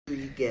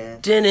Yeah.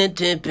 You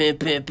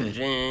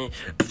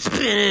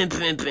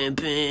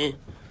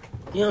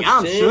know what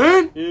I'm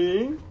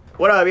saying?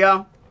 What up,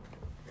 y'all?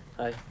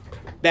 Hi.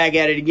 Back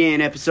at it again,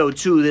 episode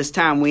 2. This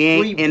time we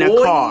ain't in a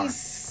boys. car.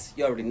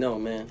 You already know,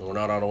 man. We're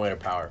not on the way to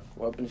power.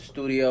 We're up in the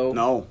studio.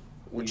 No.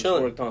 We just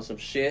chilling. worked on some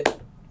shit.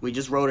 We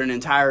just wrote an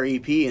entire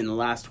EP in the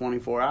last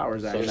 24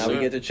 hours, So actually. now we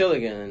get to chill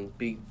again and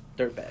be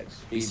dirtbags.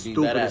 Be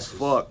Stupid as badasses.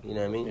 fuck. You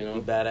know what I mean? You know?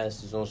 Be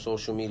badasses on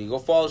social media. Go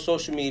follow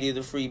social media,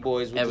 the Free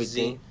Boys with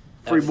Everything. the Z.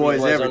 Free Boys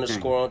everything.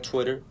 underscore on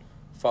Twitter.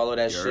 Follow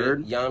that You shit.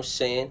 heard? You know what I'm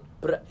saying?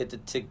 Hit the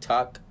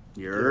TikTok.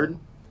 You heard?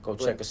 Go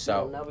But, check us you know,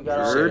 out. now we got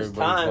all Shit, this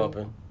everybody time.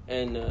 bumping.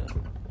 And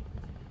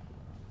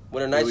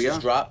Winter Nights we just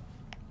are. dropped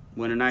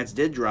Winter Nights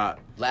did drop.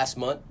 last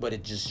month, but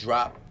it just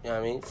dropped. You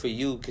know what I mean? For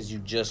you, because you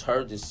just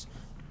heard this,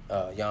 you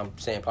know what I'm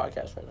saying,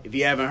 podcast right now. If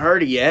you haven't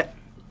heard it yet,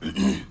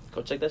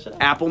 go check that shit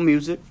out. Apple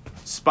Music,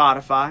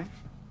 Spotify.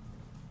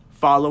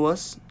 Follow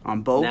us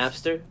on both.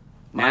 Napster,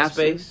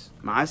 Napster, MySpace,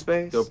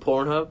 MySpace. your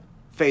Pornhub.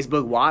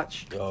 Facebook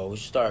Watch. Yo, we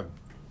should start.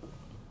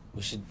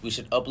 We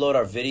should upload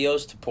our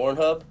videos to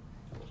Pornhub,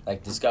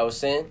 like this guy was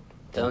saying, and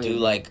Telling do you.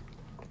 like,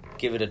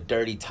 give it a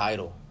dirty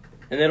title.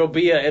 And it'll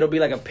be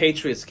like a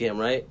Patriot scam,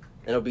 right?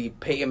 It'll be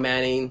Peyton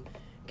Manning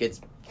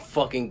gets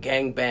fucking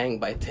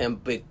gangbanged by 10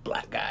 big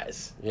black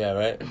guys. Yeah,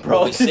 right. Bro,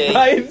 What we say,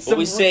 right? what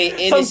we say,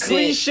 innocent, some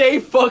cliche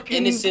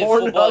fucking innocent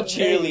Pornhub football name,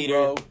 cheerleader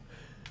bro.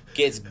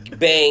 gets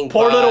banged.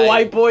 Poor by, little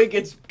white boy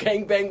gets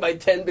gangbanged by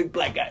 10 big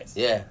black guys.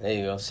 Yeah, there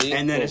you go. See,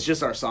 And then Boom. it's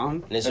just our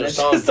song. and it's And our it's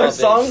song. just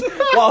our pumping. song.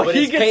 Wow, But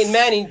he it's gets Peyton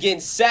Manning getting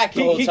sacked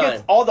the whole he time.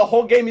 gets the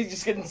whole game. He's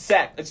just getting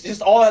sacked. It's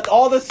just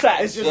all the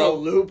sacks. It's just bro. a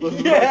loop of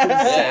Yeah. fucking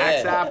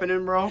sacks Yeah.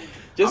 happening, bro.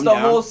 Just I'm the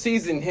down. whole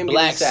season. Him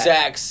Black getting sacked.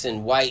 sacks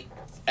and white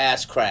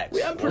ass cracks.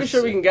 I'm pretty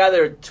sure we can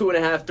gather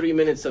 2.5, 3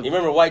 minutes of You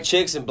remember white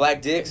chicks and black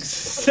dicks?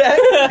 sack.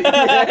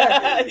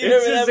 Yeah. You It's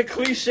remember just a that?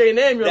 cliche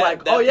name. You're That-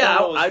 like, that oh yeah,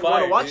 promo was I'd want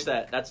fire, to watch dude.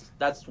 that.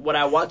 That's what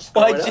I watched.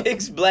 growing White up.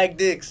 chicks, black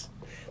dicks.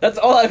 That's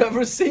all I've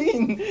ever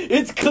seen.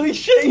 It's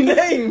cliche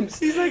names.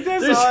 He's like,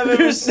 that's There's, all I've ever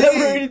there's seen.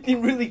 never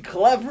anything really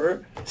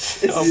clever.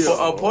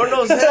 On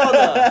pornos, hell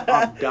no.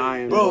 I'm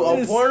dying, Bro, on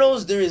It is-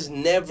 pornos, there is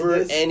never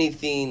it is-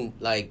 anything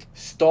like.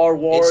 Star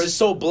Wars. It's just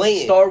so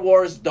blatant. Star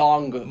Wars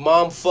Dong.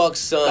 Mom fucks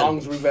son.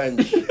 Dong's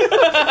Revenge. Yeah.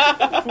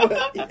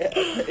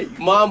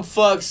 Mom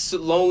fucks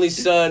lonely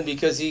son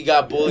because he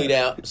got bullied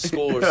out at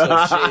school or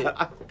some shit.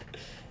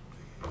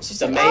 She's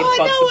The like, maid oh, I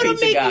fucks know the what'll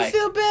pizza make guy. you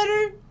feel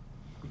better. And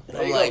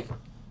There I'm you like, go.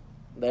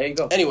 There you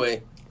go.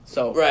 anyway,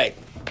 So right.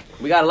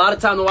 we got a lot of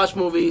time to watch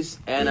movies,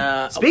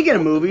 and Speaking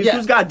of movies, Yeah.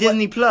 who's got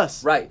Disney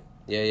Plus? right,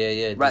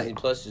 Yeah. Right. Disney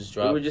Plus just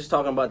we dropped. were just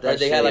talking about that. Right,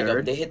 they shit. had like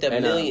Heard. they hit that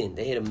And, million.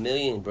 They hit a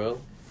million, bro.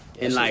 That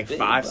In shit's like big,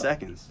 5 bro.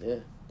 seconds. Yeah,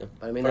 The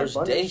I mean first that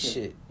bundle day shit.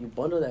 shit. You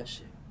bundle that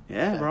shit.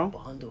 Yeah, You bro.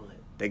 Bundle it.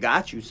 They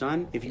got you,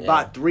 son. If you Yeah.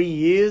 bought 3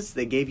 years,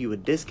 they gave you a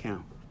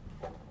discount.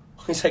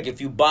 It's like if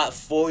you bought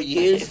 4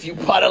 years, If you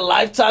bought a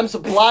lifetime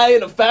supply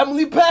in a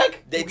family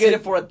pack, They you get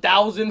took- it for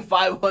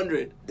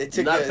 1,500. they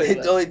took Not paying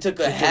it that. only took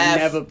a can half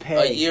never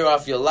pay. a year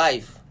off your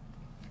life.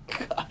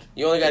 God.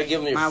 You only got to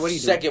give them Ma, your what are you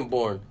doing? second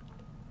born.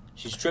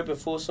 She's tripping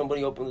fool.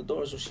 Somebody opened the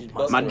door, so she's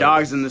busting. My right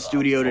dog's now. in the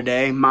studio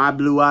today. My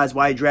Blue Eyes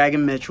White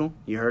Dragon Mitchell.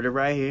 You heard it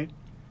right here.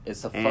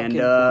 It's a fucking And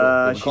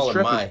poodle. We she's call her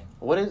tripping. Mai.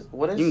 What is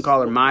You can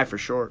call her Mai for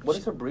short. What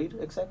is her breed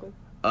exactly?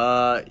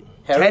 Hairy?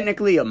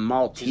 Technically a She's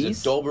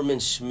Maltese. a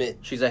Doberman Schmidt.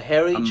 She's a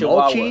hairy A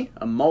Chihuahua.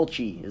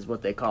 Mulchie is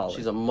what they call it.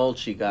 She's a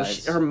mulchi, Well,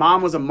 guys. her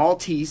mom was a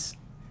Maltese,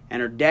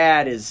 and her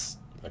dad is,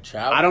 A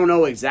child. I don't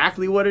know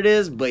exactly what it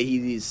is, but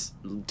he's,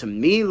 to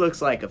me,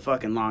 looks like a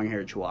fucking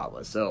long-haired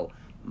Chihuahua. So,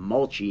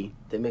 Mulchie.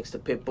 They mixed a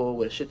pit bull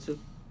with a Shih Tzu.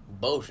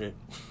 Bullshit.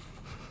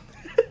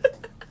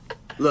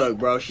 Look,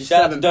 bro, she's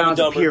Shout out to 7 Dumb and pounds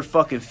of Dumber. pure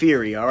fucking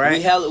fury, all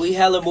right? We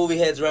hella movie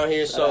heads around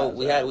here, so out,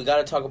 we shout out. we got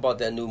to talk about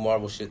that new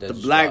Marvel shit. That The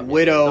just Black dropped, man.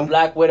 Widow The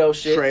Black Widow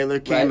shit. trailer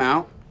came right?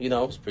 out. You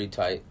know, It's pretty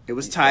tight. It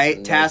was That's tight.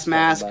 nice.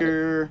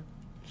 Taskmaster.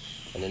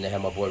 And then they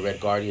have my boy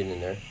Red Guardian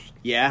in there. I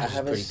Yeah.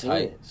 haven't pretty seen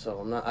tight. it, so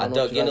I'm not. I don't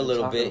know what dug you in a guys are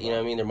little talking bit. You know what I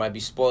about. mean? There might be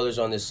spoilers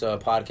on this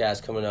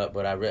podcast coming up,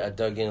 but I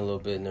dug in a little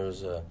bit, and there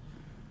was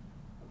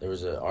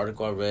an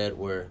article I read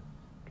where,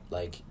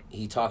 like,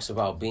 he talks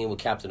about being with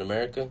Captain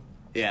America,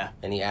 Yeah.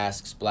 and he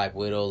asks Black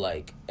Widow,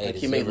 like, "Hey, Like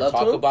does he he made ever love to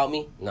talk him? about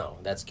me?" No,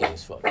 that's gay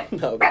as fuck.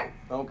 No,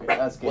 okay,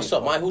 that's good. What's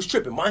up, Mine? Who's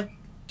tripping, Mine?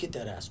 Get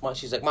that ass, Mine.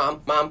 She's like,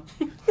 Mom.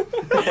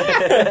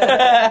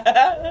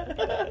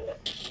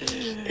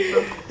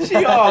 She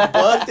all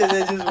bucked and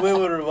then just went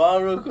with her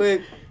mom real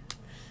quick.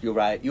 You're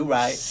right. You're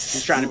right.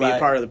 She's trying to be a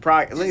part of the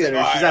podcast. Look at her.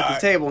 like, She's at the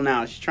alright. table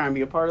now. She's trying to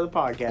be a part of the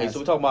podcast. Hey, so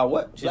we're talking about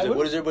what? She's like,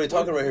 what is everybody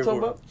talking right here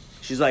for?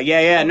 She's like,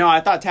 yeah, no,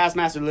 I thought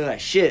Taskmaster looked like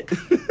shit.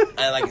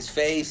 I like his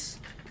face.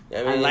 You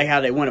know what I don't like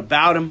how they went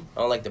about him.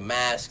 I don't like the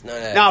mask. None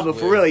of that. No, It's but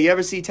for weird. real, you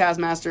ever see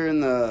Taskmaster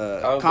in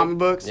the comic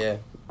books? Yeah.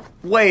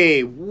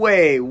 Way,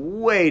 way,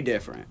 way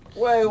different.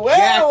 Wait,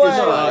 Jacked as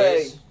No, fuck.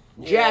 it's-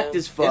 Jacked yeah.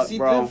 as fuck, Is he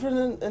bro.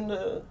 different in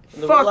the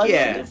Fuck real life?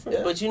 yeah.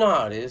 Different, but you know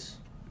how it is.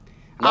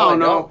 I don't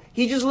No, I know. don't.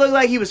 He just looked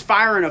like he was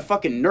firing a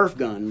fucking Nerf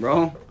gun,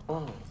 bro.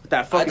 Oh, With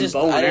that fucking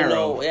bow and I didn't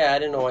arrow. know. Yeah, I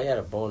didn't know I had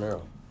a bow and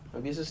arrow.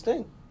 maybe it's his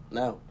thing.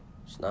 No.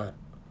 It's not.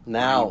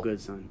 Now. You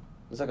good, son.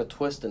 There's like a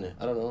twist in it.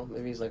 I don't know.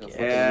 Maybe he's like a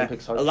fucking Yeah.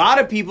 Olympic A lot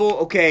of people,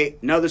 okay,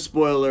 another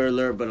spoiler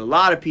alert, but a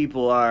lot of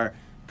people are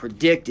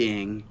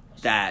predicting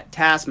that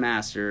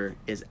Taskmaster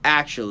is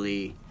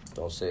actually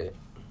Don't say it.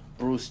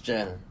 Bruce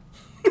Jenner.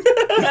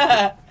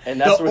 And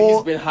that's where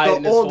he's been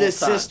hiding the this oldest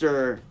whole time.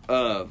 sister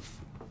of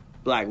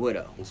Black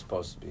Widow. He's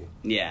supposed to be.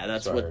 Yeah,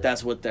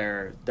 that's what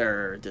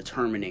they're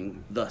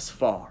determining thus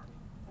far.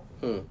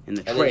 In the And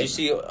trailer. then you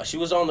see, she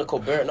was on the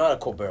Colbert, not a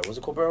Colbert. Was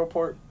it Colbert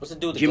Report? What's the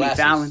dude with the Jimmy glasses?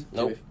 Fallon?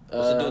 Nope.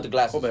 What's the dude with the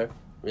glasses? Colbert.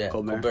 Yeah,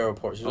 Colbert. Colbert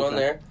Report. She was on Okay.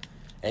 there,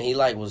 and he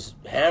like was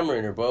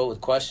hammering her, bro, with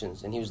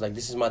questions, and he was like,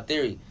 "This is my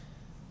theory."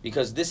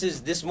 Because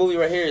this movie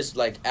right here is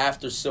like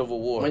after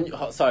Civil War. When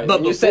when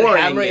But you said before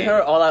hammering Endgame.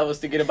 her, all I was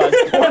thinking about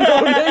is porno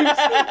names.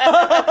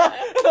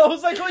 I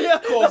was like, oh yeah,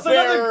 that's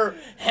another Colbert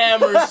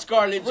hammers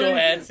Scarlett pretty,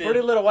 Johansson. Pretty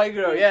Little White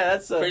Girl. Yeah,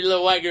 that's Pretty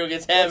Little White Girl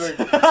gets hammered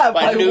by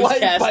by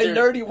newscaster. by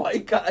nerdy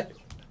white guy.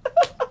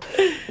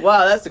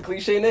 Wow, that's a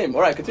cliche name.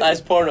 All right, continue.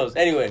 Nice pornos.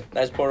 Anyway,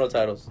 nice porno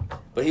titles.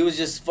 But he was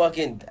just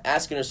fucking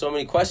asking her so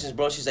many questions,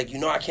 bro. She's like,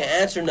 I can't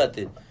answer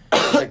nothing.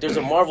 She's like, there's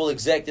a Marvel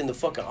exec in the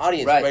fucking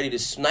audience Right. ready to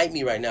snipe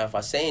me right now if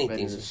I say anything.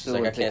 Ready to So she's sue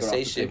like, or I take can't her say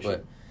off the shit. picture.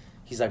 But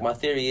he's like, my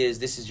theory is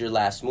this is your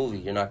last movie.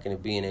 You're not going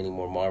to be in any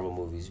more Marvel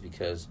movies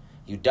because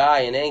you die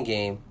in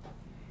Endgame,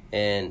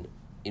 and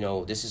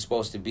this is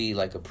supposed to be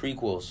like a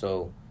prequel.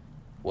 So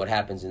what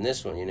happens in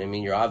this one? You know what I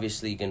mean? You're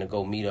obviously going to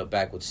go meet up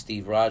back with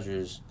Steve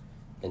Rogers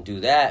and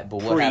do that.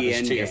 But what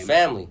happens to your Pre-Endgame.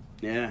 family?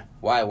 Yeah.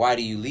 Why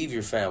do you leave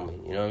your family?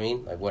 You know what I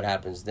mean? Like, what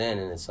happens then?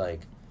 And it's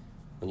like,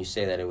 when you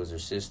say that it was her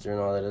sister and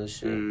all that other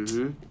shit,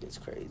 it's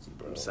crazy,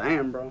 bro. I'm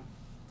saying, bro.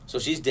 So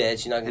she's dead.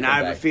 She's not And gonna I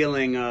come have back. a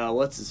feeling,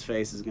 what's his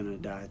face is gonna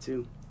die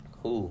too.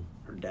 Who?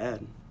 Her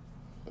dad.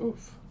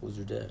 Oof. Who's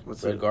her dad?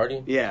 What's Red it?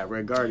 Guardian? Yeah,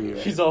 Red Guardian.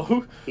 He's all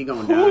who? He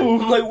gonna die.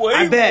 I'm like, wait,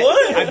 I bet.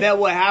 what? I bet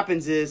what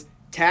happens is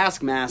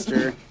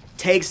Taskmaster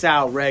takes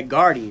out Red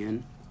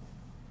Guardian,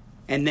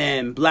 and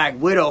then Black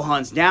Widow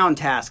hunts down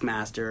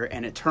Taskmaster,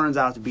 and it turns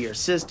out to be her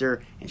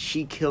sister, and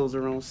she kills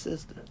her own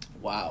sister.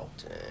 Wow,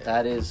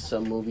 that is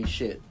some movie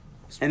shit.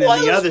 And then the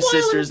Spoiler, other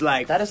spoiler. sister's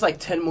like, That is like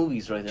 10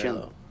 movies right there, Chill.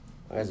 though.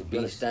 My guy's a You beast.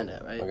 understand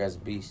that, right? My guy's a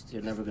beast.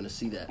 You're never gonna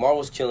see that.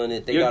 Marvel's killing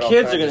it. They Your got all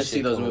kids kinds are gonna of see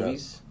shit those coming up.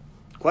 movies.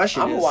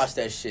 question I'm gonna is, watch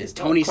that shit. is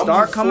Tony I'm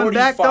Stark coming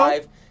back, though?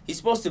 45. He's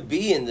supposed to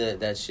be in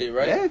that shit,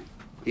 right? yeah,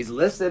 he's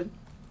listed.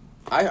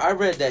 I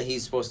read that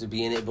he's supposed to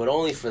be in it, but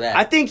only for that.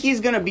 I think he's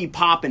gonna be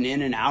popping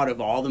in and out of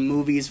all the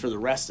movies for the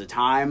rest of the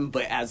time,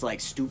 but as like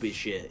stupid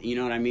shit. You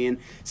know what I mean?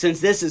 Since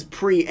this is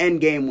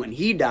pre-Endgame when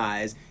he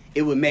dies,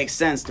 it would make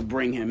sense to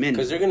bring him in.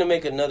 Because they're gonna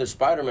make another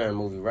Spider-Man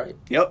movie, right?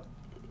 Yep.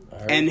 I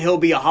heard. And he'll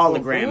be a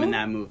hologram real? in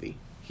that movie.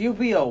 He'll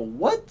be a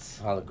what?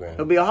 Hologram.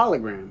 He'll be a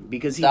hologram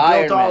because he The built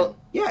Iron all. Man.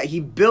 Yeah, he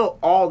built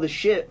all the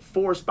shit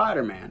for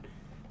Spider-Man.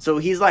 So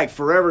he's like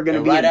forever gonna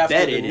And be right after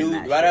embedded the in new,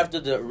 that right shit. after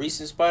the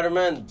recent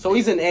Spider-Man. So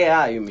he's an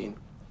AI, you mean?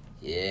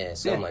 Yeah,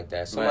 something Yeah. like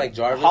that. Something Right. like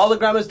Jarvis.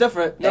 Hologram is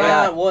different. Nah,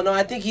 AI. well, no,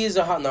 I think he is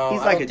a no.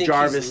 He's I like don't a think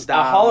Jarvis he's- A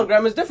style.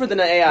 hologram is different than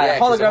an AI. Yeah, a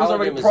 'cause a hologram's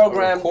already hologram is a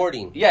programmed.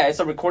 recording. Yeah, it's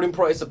a recording.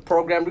 It's a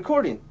program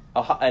recording.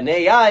 An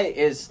AI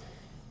is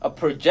a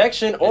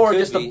projection or could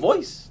just be. a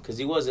voice. Because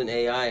he was an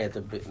AI at the.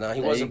 No,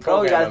 he There wasn't you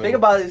go. You gotta programming. think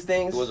about these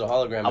things. He was a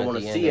hologram I at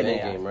wanna the see end of an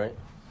AI. Endgame, right?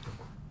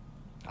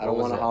 I don't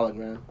What was want a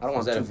that? hologram. I don't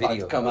Was want that a Tupac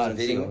video? to come That was out a and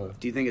see video, me. huh?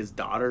 Do you think his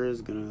daughter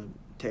is gonna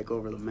take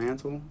over the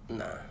mantle?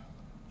 Nah.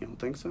 You don't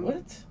think so? What?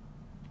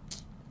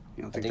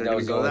 You don't I think, think they're that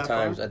was the gonna go only that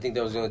times. far? I think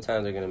that was the only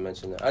time they're gonna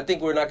mention that. I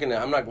think we're not gonna.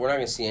 We're not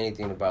gonna see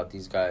anything about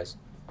these guys.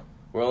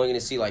 We're only gonna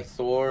see like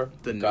Thor,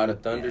 The God new-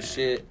 of Thunder yeah.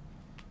 shit,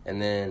 and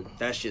then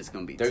That shit's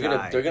gonna be. they're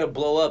tight. gonna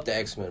blow up the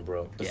X-Men,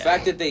 bro. The Yeah.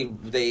 fact that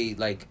they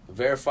like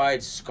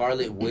verified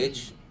Scarlet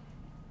Witch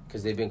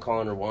because they've been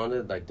calling her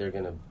Wanda, like they're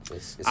gonna.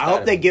 It's I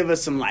hope they give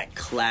us some like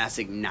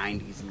classic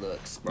 '90s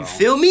looks, bro. You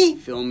feel me?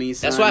 Feel me?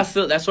 Son? That's why I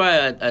feel. That's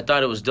why I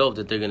thought it was dope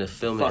that they're gonna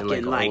film it in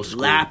fucking like an old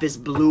school. lapis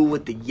blue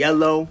with the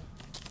yellow.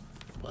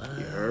 What?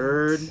 You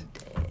heard?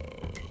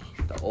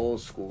 The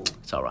old school.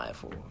 It's alright,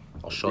 fool.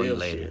 I'll show you Real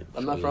later. shit.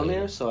 I'm not from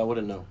here, so I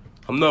wouldn't know.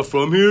 I'm not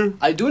from here.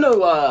 I do know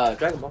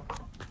Dragon Ball.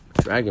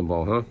 Dragon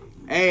Ball, huh?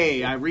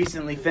 Hey, I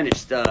recently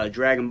finished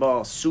Dragon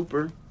Ball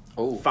Super.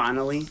 Oh,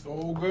 Finally,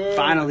 So good.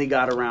 finally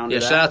got around to Yeah,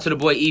 that. shout out to the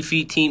boy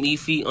Efi, Team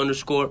Efi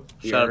 _.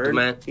 You Shout out to heard?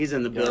 man. He's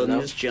in the Yeah, I building,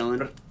 know. just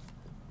chilling,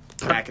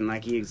 acting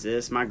like he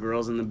exists. My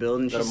girl's in the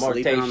building. Little She's Morte,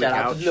 sleeping on the shout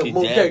out couch. to Lil She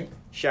Morte. dead.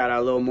 Shout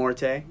out Lil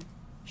Morte.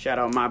 Shout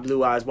out my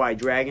blue eyes white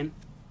dragon.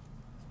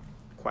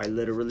 Quite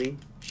literally,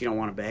 she don't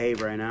want to behave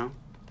right now.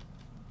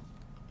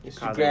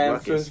 Instagram,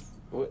 Ruckus.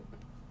 what?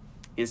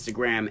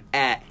 Instagram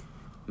at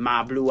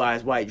my blue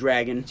eyes white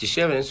dragon. Does she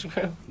have an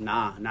Instagram?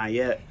 Nah, not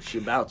yet. She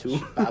about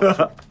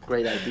to.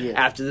 Great idea.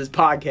 After this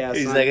podcast,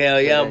 He's son. like,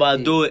 hell yeah, I'm about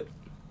to do it.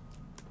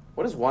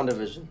 What is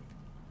WandaVision?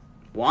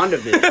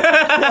 WandaVision.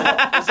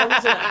 For some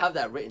reason, I have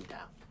that written down.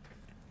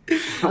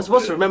 I'm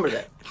supposed to remember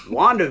that.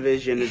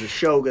 WandaVision is a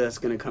show that's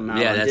gonna come out.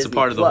 Yeah, on that's a Disney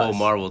part of the Plus. whole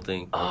Marvel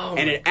thing. Oh,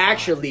 And it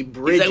actually He's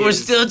bridges. like, we're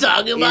still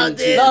talking about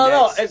into- this.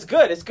 no, Next. it's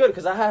good. It's good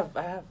because I have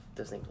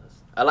Disney Plus.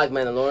 I like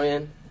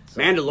Mandalorian,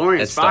 Mandalorian's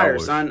That's Star fire,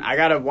 Wars. son. I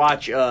gotta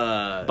watch.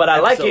 but I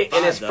like episode it, and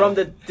 5, it's though. from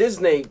the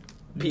Disney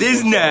people.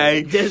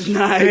 Disney. Disney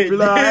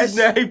Plus.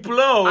 Disney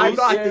Plus. I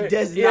got the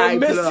Disney You're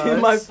missing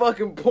Plus. my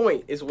fucking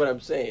point, is what I'm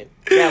saying.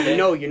 Yeah, we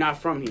know you're not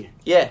from here.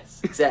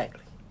 Yes,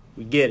 exactly.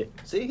 We get it.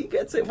 See, he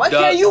gets it. Why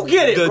can't you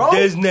get it, the bro?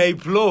 Disney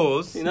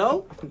Plus. You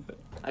know?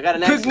 I got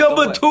an Pick accent.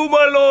 number don't 2,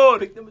 my lord.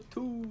 Pick number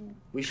 2.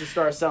 We should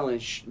start selling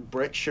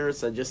brick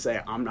shirts that just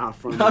say, I'm not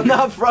from here. I'm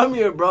not from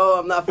here, bro.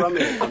 I'm not from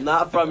here. I'm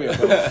not from here,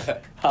 bro.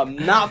 I'm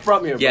not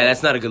from here, bro. Yeah,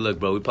 that's not a good look,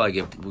 bro. We probably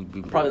get.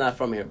 We probably not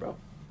from here, bro.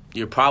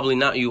 You're probably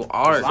not. You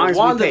are. As long as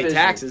we pay WandaVision.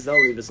 taxes, they'll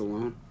leave us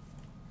alone.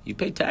 You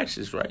pay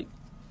taxes, right?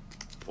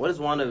 What is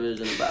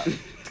WandaVision about?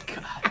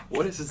 God,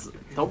 what is this?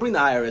 Don't bring the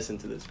IRS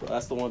into this, bro.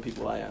 That's the one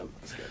people I am.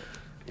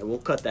 Yeah, we'll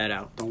cut that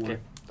out. Don't worry.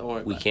 Okay, don't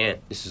worry. We about can't.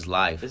 This is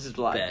live. It. This is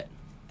live. Bet.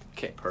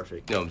 Okay.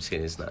 Perfect. No, I'm just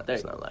kidding. It's not. There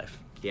It's you not live.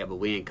 Yeah, but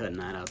we ain't cutting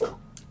that out, though.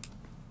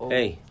 Oh.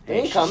 Hey.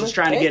 Ain't coming. She's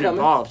trying to Ain't get coming.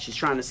 involved. She's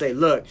trying to say,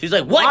 look. She's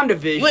like, what?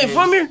 WandaVision You ain't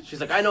from here?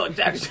 She's like, I know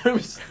exactly.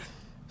 So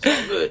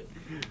good.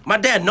 My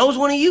dad knows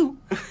one of you.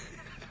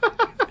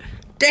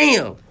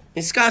 Damn.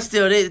 In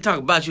Scottsdale, they talk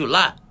about you a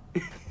lot.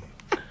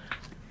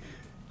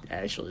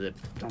 Actually, they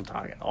don't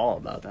talk at all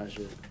about that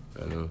shit.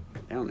 I know.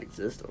 They don't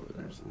exist over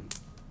there. So.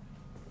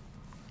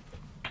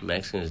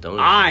 Mexicans don't.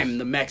 I'm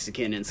the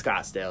Mexican in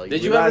Scottsdale.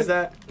 Did you realize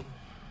ever- that?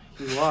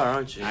 You are,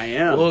 aren't you? I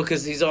am. Well,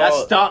 because he's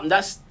all.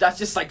 That's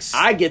just like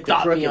I get the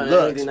stop me crooked on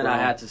looks, everything that bro. I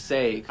had to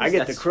say. 'cause I get the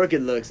that's-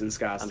 crooked looks in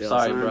Scottsdale. I'm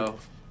sorry, son. bro.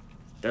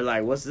 They're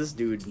like, what's this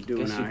dude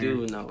doing Guess you out do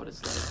here? know what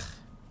it's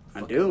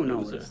like. I do know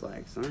what loser. it's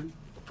like, son.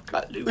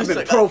 I do. I've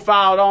been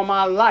profiled all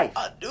my life.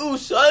 I do,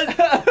 son.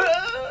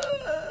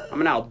 I'm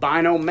an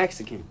albino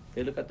Mexican.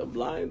 They look at the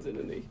blinds and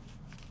then they.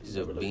 He's a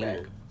never look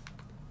beaner. back.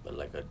 But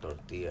like a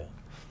tortilla.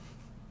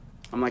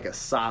 I'm like a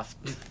soft.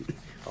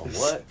 A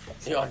what?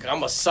 You're like,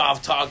 I'm a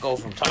soft taco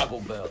from Taco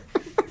Bell.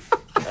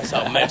 That's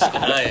how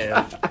Mexican I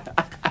am.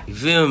 You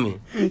feel me?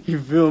 You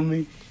feel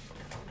me?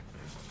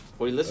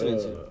 What are you listening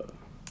to?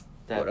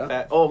 That what up?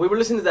 fat. Oh, we were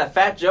listening to that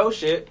Fat Joe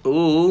shit.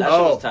 Ooh. That shit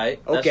Oh, was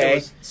tight. That okay. shit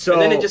was- So-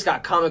 and then it just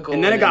got comical.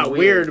 And then it got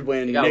weird It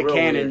when got Nick real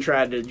Cannon weird.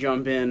 tried to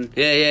jump in.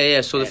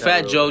 Yeah. So the Yeah,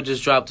 Fat that Joe was-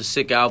 just dropped a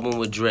sick album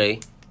with Dre.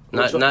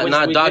 Not Which we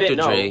Dr. didn't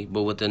know. Dre,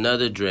 but with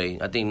another Dre.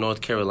 I think North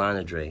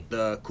Carolina Dre.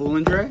 The Cool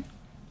and Dre?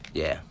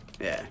 Yeah.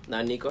 Yeah.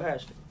 Not Nico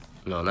Hash.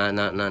 No,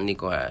 not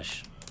Nico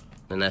Hash.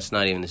 And that's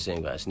not even the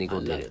same guy. It's Nico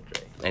did Another it.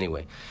 Dre.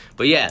 Anyway.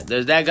 But yeah,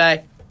 there's that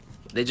guy.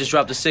 They just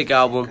dropped a sick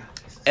album.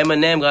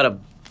 Eminem got a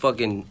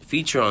fucking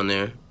feature on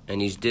there. And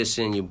he's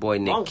dissing your boy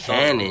Nick Long song,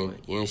 Cannon. by the way.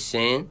 You know what I'm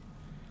saying?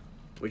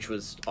 Which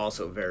was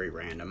also very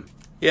random.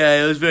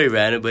 Yeah, it was very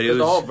random, but it Because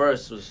the whole was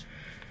verse was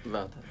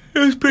about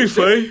that. it was pretty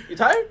funny. You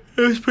tired?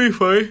 It was pretty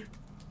funny.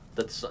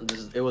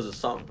 It was a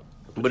song.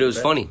 But it was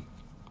funny.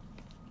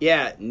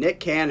 Yeah, Nick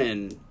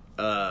Cannon.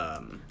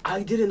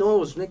 I didn't know it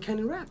was Nick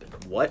Cannon rapping.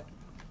 What?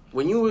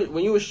 When you were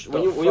when you fuck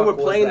were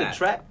was playing the that?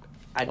 track,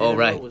 I didn't Oh,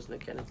 right. know it was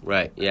Nick Cannon.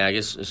 Right. Yeah, I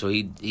guess so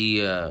he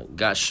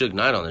got Suge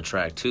Knight on the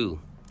track too.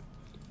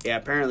 Yeah,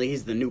 apparently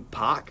he's the new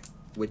Pac,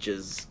 which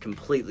is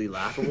completely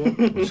laughable.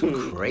 It's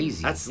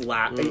crazy. That's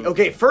laughing.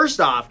 Okay, first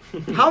off,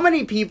 how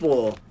many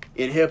people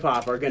in hip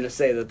hop are going to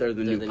say that they're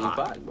the They're new the new Pac?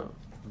 Pac, bro.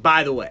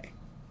 By the way,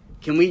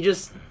 can we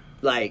just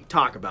like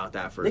talk about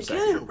that for a Nick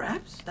second? Cannon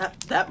raps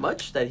that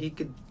much that he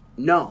could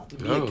No,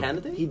 be No. a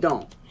candidate. he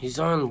don't. He's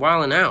on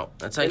Wildin' Out.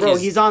 That's like Bro,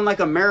 his, he's on like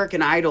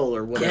American Idol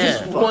or whatever. Yeah. the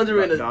Just fuck,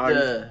 wondering dog.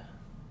 the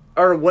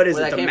or what is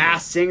where it? that The came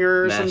Masked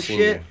Singer or Masked some Singer.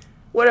 shit.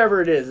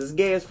 Whatever it is, it's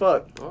gay as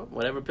fuck. well,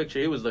 whatever picture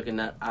he was looking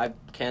at. I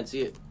can't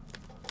see it.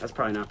 That's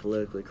probably not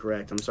politically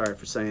correct. I'm sorry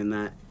for saying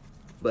that,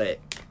 but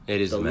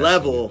it is the a Masked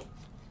level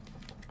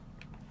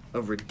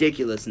of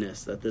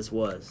ridiculousness that this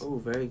was Oh,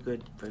 very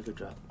good job.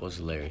 Singer. Was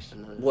hilarious.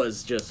 Another-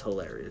 was just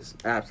hilarious.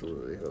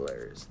 Absolutely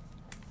hilarious.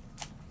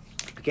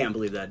 I can't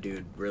believe that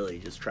dude really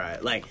just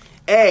tried. Like,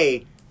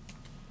 he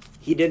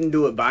didn't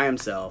do it by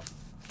himself.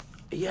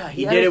 Yeah,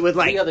 He had did it with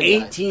like three other guys,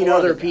 18 four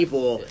other guys.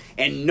 people,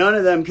 and none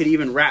of them could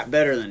even rap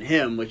better than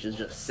him, which is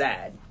just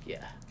sad.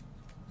 Yeah.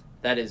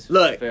 That is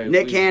Look, very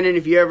Nick weird. Cannon,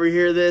 if you ever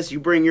hear this,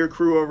 you bring your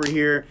crew over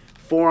here,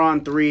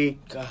 4-on-3,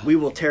 God. we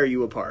will tear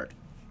you apart.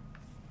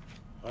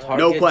 No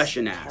Targets-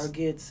 question asked.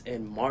 Targets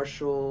and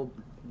Marshall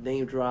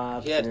name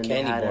drops. He had and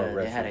candy bar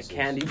They had a references.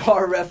 candy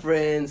bar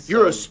reference.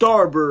 You're a some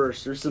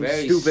starburst or some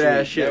very stupid ass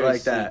sweet- shit very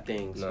like sweet that.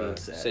 Things Nah, being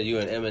said. said you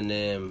and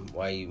Eminem.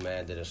 Why you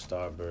mad at a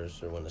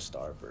starburst or when the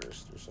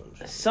starburst or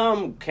something?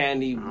 Some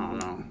candy. I don't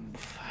know.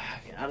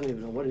 I don't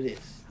even know what it is.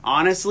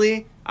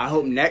 Honestly, I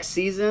hope next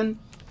season.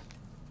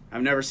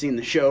 I've never seen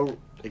the show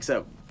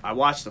except I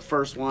watched the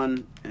first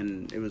one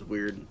and it was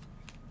weird.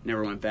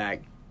 Never went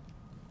back.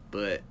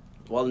 But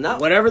Well, now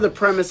whatever the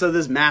premise of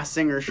this Masked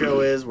Singer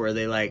show is, where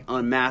they like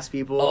unmask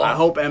people, Oh. I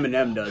hope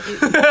Eminem does it.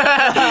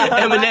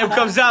 Eminem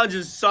comes out and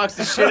just sucks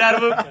the shit out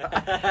of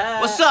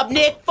him. What's up,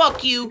 Nick?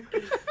 Fuck you.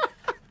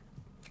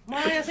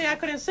 Mariah said I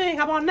couldn't sing.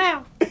 How about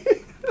now?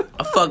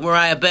 I fuck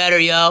Mariah better,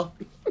 yo.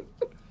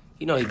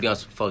 You know he'd be on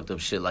some fucked up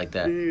shit like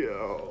that.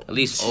 Yo. At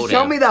least Tell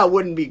Odam. me that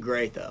wouldn't be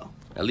great though.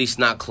 At least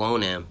not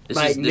clone him. This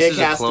Like is Nick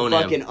a has to clone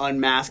fucking him.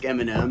 unmask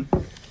Eminem.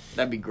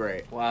 That'd be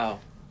great. Wow.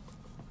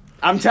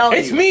 I'm telling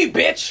It's you. me,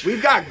 bitch.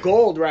 We've got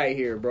gold right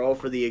here, bro,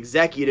 for the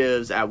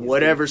executives at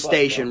whatever fucked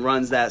station up.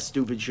 runs that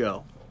stupid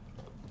show.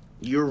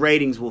 Your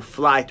ratings will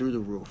fly through the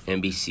roof.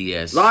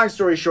 NBCS. Long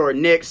story short,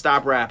 Nick,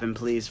 stop rapping,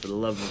 please, for the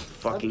love of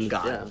fucking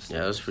God. Yeah. Yeah,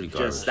 that was pretty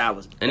garbage. Just that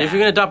was And if bad.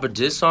 you're gonna drop a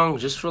diss song,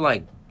 just for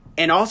like,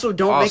 And also,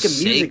 don't All make a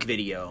music sake.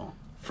 video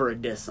for a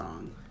diss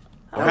song.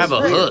 or have a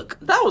weird. hook,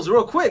 That was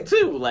real quick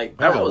too. Like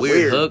have that a was weird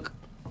weird. hook.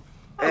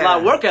 A lot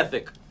of work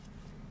ethic.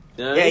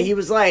 You know what I Yeah, mean? he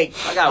was like,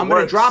 I got I'm going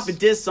to works. drop a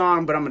diss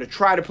song, but I'm going to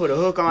try to put a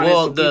hook on it.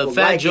 Well, so the people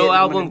Fat like it, Joe and I'm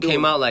album gonna do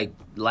came it. out like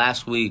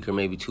last week or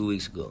maybe 2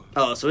 weeks ago.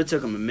 Oh, so it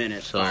took him a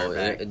minute. So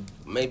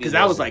maybe Because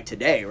that was like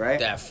today, right?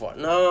 that far.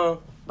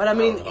 No, But I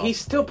mean, I don't know. he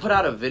still put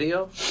out a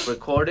video,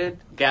 recorded,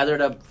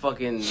 gathered up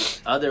fucking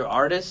other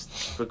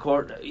artists, for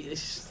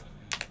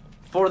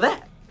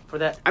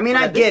that. I mean,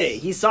 for I that get diss. it.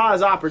 He saw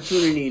his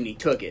opportunity and he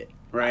took it,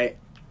 right?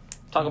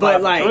 Talk but,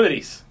 about like,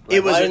 opportunities.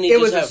 It was why a, didn't he it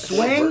just was a have 4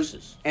 swing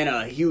verses? and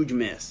a huge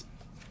miss.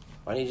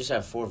 Why didn't you just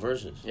have 4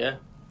 verses? Yeah,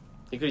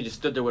 he could have just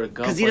stood there with a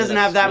gun. Because he pointed doesn't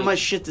at have the that screen. much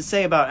shit to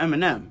say about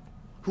Eminem.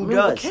 Who I mean,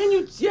 what does? Can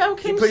you? Yeah, what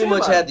can He you pretty say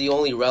much about had it? the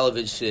only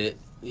relevant shit.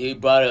 He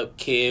brought up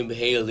Kim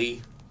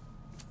Haley.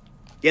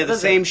 Yeah, the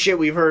Doesn't- same shit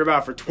we've heard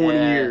about for 20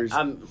 Yeah, years.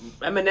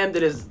 Eminem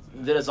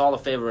did us all a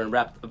favor and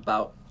rapped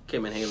about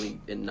Kim and Haley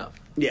enough.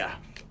 Yeah.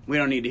 We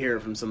don't need to hear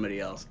it from somebody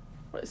else.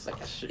 But it's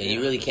like a shit. Yeah,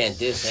 you really can't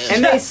diss him.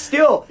 And they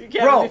still, You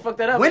can't bro, really fuck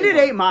that up when did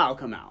anymore. 8 Mile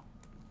come out?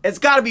 It's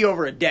got to be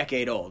over a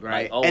decade old,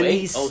 right? Like and 08,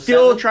 he 07?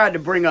 still tried to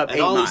bring up And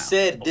 8 all Mile. he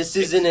said, this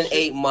isn't an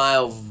 8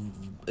 mile.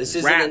 This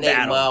isn't Rap an 8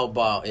 battle. mile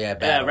ball. Yeah,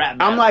 battle. rap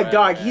I'm like, right,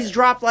 dog, right, he's right.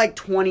 dropped like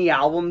 20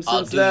 albums Oh,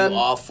 since dude, then. you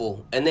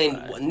awful. And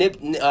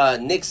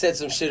then Nick said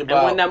some shit And when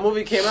about. that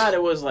movie came out,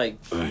 it was like,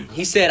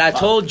 He said, "I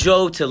told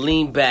Joe to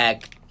lean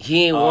back.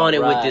 He ain't Oh, want it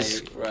right, with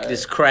this right.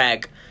 this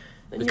crack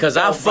because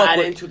you I fell fuck right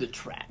with into the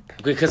trap.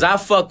 because I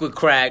fuck with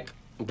crack.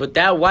 But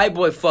that white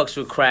boy fucks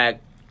with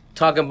crack,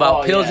 talking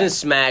about Oh, pills yeah. and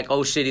smack.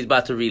 Oh shit, he's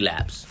about to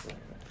relapse."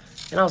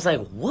 And I was like,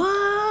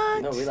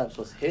 "What?" No, Relapse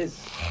was his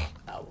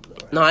album,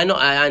 though, right? No, I know,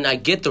 I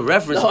get the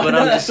reference, but no,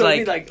 I'm that's just what I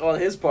mean, like, on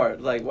his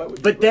part, like, what would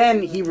you But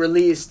then he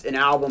released an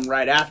album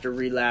right after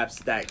Relapse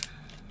that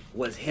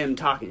was him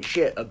talking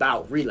shit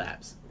about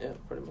Relapse. yeah,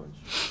 pretty much,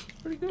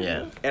 pretty good.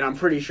 yeah. And I'm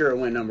pretty sure it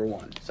went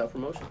 #1. Self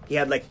promotion. He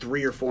had like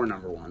 3 or 4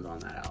 #1s on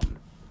that album.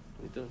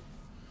 We do.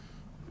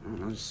 I don't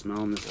know, I'm just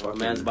smelling this Our fucking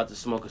man's about to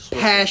smoke a Swisher.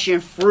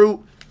 passion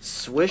fruit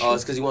swisher. Oh,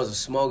 it's because he wants to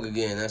smoke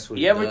again. That's what.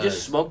 You he ever does.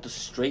 just smoked a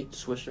straight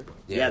Swisher?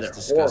 Yeah, it's they're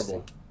disgusting.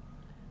 horrible.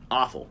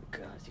 Awful.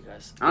 God, you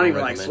guys. I don't even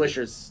Don't like recommend it.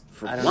 swishers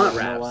for I don't blunt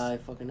even know wraps. why I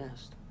fucking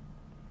asked.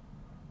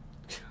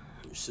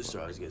 Your sister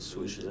always gets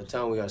swishers. I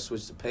tell him we gotta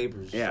switch the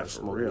papers. Yeah, Start for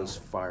smoking real. these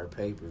fire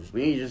papers.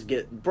 We need to just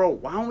get, bro.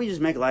 Why don't we just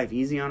make life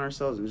easy on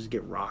ourselves and just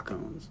get rock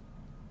cones?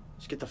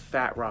 Just get the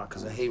fat rock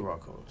Cause cones. I hate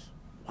rock cones.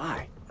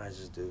 Why? I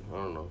just do. I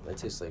don't know. They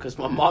taste like. Because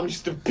my mom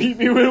used to beat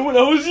me when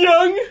I was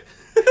young.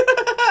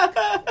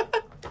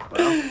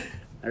 Well,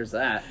 there's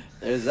that.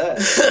 There's that.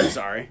 I'm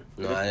sorry.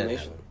 No, I didn't.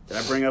 Information. Did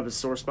I bring up a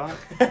sore spot?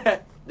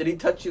 Did he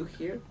touch you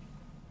here?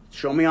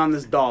 Show me on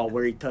this doll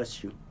where he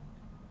touched you.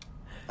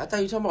 I thought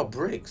you were talking about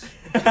bricks.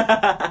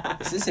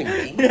 Is this in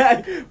me?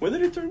 Yeah. When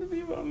did it turn to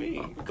be about me?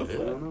 What the I fuck?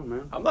 don't know,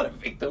 man. I'm not a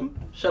victim.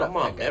 Shut My up.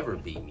 mom never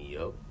beat me,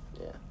 yo.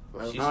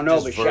 Well, She's I don't know,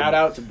 just but verbal. shout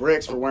out to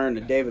Bricks for wearing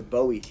the David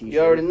Bowie t-shirt.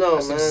 you already know,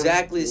 That's man.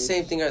 exactly the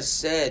same thing I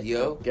said,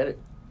 yo. Get it?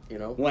 You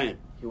know? When?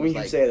 He When was did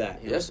you like- say that?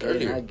 he was Yes, gay,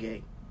 earlier. not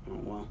gay. Oh,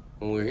 well.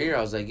 When we were here,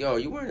 I was like, yo, are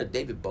you wearing a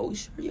David Bowie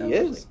shirt? He Yo?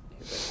 is.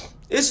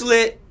 It's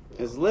lit.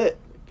 It's lit.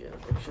 Get it,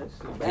 shit, it's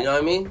in the back. You know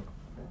what I mean?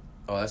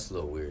 Oh, that's a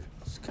little weird.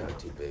 It's kind of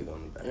too big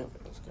on the back. Yeah.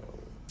 It's kind of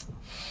weird.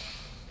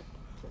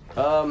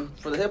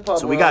 For the hip hop.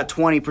 So we got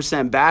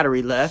 20%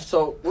 battery left.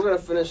 So we're gonna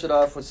finish it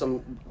off with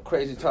some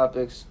crazy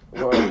topics,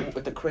 or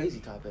with the crazy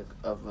topic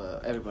of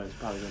everybody's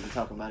probably gonna be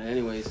talking about it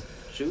anyways.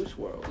 Juice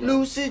World. Yeah.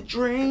 Lucid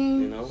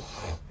Dream. You know,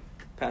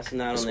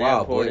 passing out That's on the wild,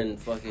 airport boy. and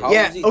fucking. How Yeah,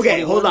 old is he,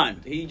 okay, 21? hold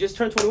on. He just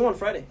turned 21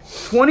 Friday.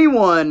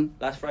 21,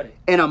 Last Friday.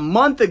 and a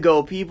month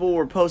ago, people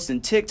were posting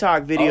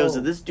TikTok videos Oh.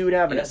 of this dude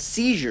having a Yes.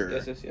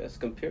 seizure. Yes.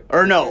 Compare.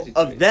 Or no,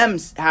 of them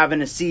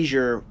having a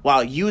seizure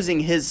while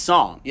using his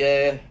song.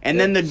 Yeah. And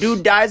then the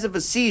dude dies of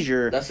a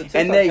seizure, That's a TikTok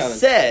and they challenge.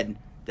 said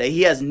that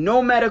he has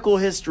no medical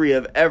history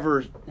of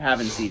ever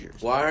having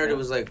seizures. Well, I heard it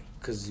was like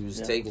because he was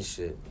Yeah. taking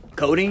shit.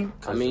 Codeine,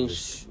 'Cause I mean, of the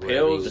sh- pills,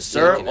 whatever he was the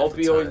syrup, taking at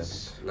the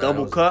opioids, time. Nah, it double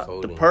wasn't cut, the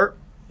codeine. perk.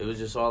 It was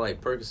just all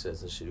like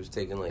Percocets and shit. He was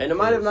taking like. And it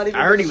might have not pills.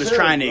 even. I heard he been was pills,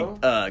 trying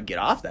bro. to get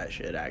off that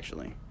shit,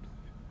 actually.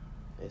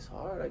 It's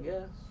hard, I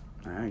guess.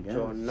 I guess.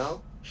 So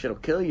no. Shit'll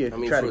kill you if I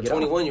you mean, try for to a get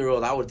off.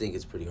 21-year-old, I would think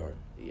it's pretty hard.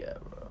 Yeah,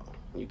 bro.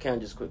 You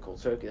can't just quit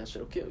cold turkey. That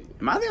shit'll kill you.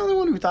 Am I the only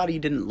one who thought he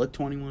didn't look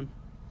 21?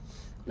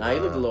 Nah, you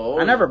look a little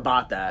old. I never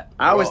bought that.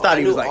 I always Bro, thought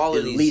he knew was like all at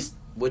of these- least.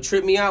 What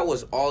tripped me out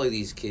was all of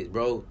these kids,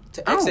 bro.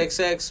 Oh.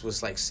 XXX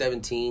was like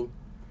 17.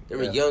 They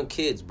were Yeah. young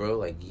kids, bro.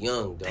 Like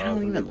young, dog. They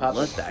don't even Pop-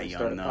 look that young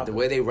started though. The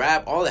way they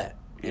rap, all that.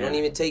 You Yeah. don't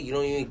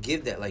even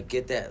give that, like,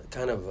 get that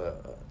kind of,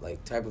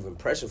 like, type of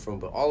impression from.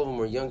 But all of them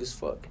were young as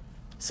fuck.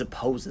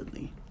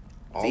 Supposedly,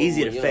 All it's of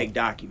easy them to were fake young.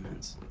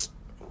 documents.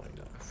 Oh my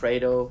god.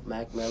 Fredo,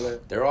 Mac Miller.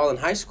 They're all in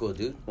high school,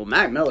 dude. Well,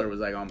 Mac Miller was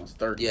like almost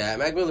 30. Yeah,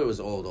 Mac Miller was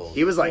old.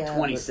 He was like Yeah,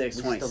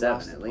 26, but we still 27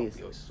 lost at the least.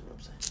 opioids, is what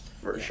I'm saying.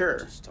 For Yeah, sure.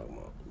 Just talking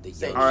about the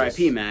Same. young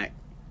R.I.P. Mac.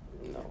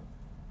 No,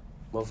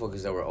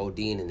 motherfuckers that were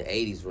ODing in the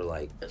 80s were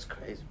like that's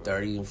crazy, bro.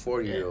 30 and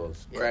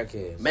 40-year-olds, Yeah.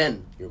 crackheads.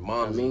 Men, Your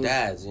moms I mean- and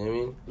dads, you know what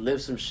I mean?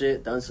 live some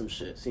shit, done some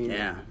shit. Seen it.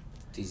 Yeah.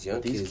 These young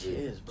But these kids,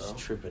 kids, are bro. just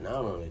tripping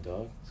out on it,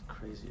 dog. It's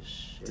crazy as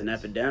shit. It's an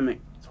epidemic.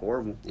 It's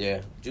horrible.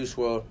 Yeah, Juice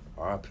WRLD,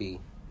 R.I.P.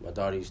 My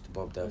daughter used to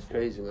bump that. That's for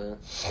crazy, man.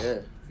 Yeah.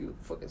 If you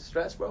fucking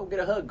stressed, bro, get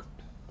a hug.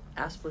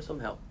 Ask for some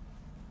help.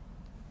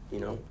 You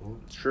know?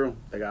 It's true.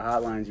 They got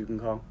hotlines you can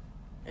call.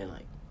 And,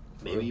 like,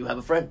 maybe you have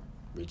a friend.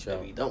 Reach out.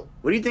 Maybe you don't.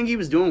 What do you think he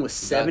was doing with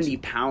You got 70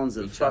 to. pounds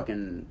of Reach out.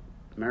 fucking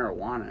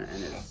marijuana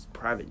in his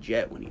private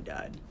jet when he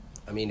died?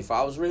 I mean, if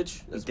I was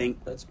rich,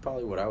 think- that's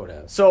probably what I would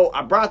have. So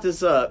I brought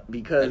this up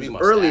because That'd be my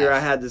earlier stash. I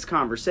had this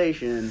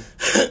conversation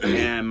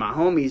and my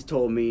homies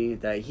told me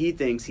that he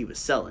thinks he was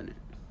selling it.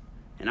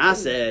 And I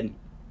said,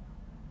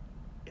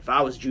 if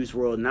I was Juice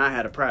WRLD and I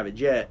had a private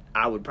jet,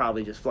 I would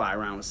probably just fly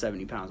around with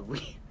 70 pounds of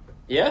weed.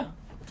 Yeah.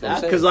 I'm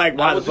saying. Because, like,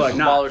 why I the would do fuck some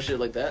not? baller shit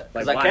like that.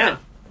 Because Like, I why can.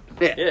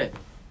 not? Yeah. Yeah.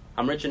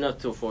 I'm rich enough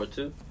to afford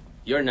to.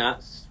 You're not.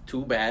 It's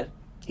too bad.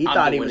 He I'm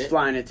thought he doing was it.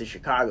 flying it to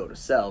Chicago to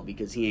sell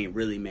because he ain't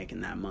really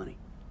making that money.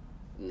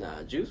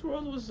 Nah, Juice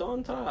WRLD was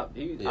on top.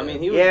 Yeah. I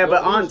mean, he was Yeah,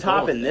 but he was on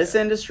top going in this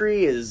there.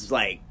 industry is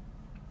like,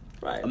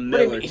 Right. a But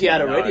mill or he two,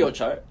 had a dog. radio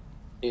chart.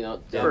 You know,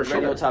 Yeah, the for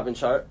radio sure. topping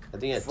chart. I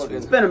think at Fucking-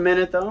 it's two. been a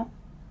minute though.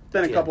 It's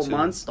been a Yeah, couple too.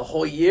 months. The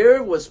whole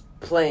year was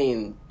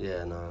playing.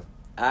 Yeah, nah.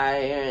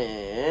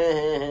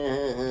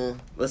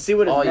 Let's see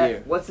what All his net,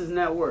 year. what's his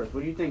net worth.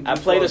 What do you think? I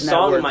Juice played a WRLD's net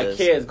song and worth my is?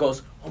 kids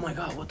goes, "Oh my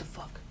god, what the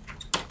fuck?"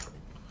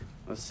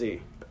 Let's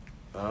see.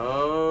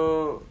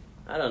 Oh,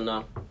 I don't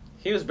know.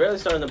 He was barely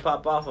starting to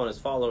pop off on his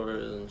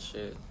followers and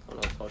shit on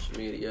social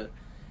media.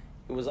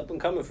 He was up and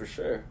coming for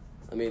sure.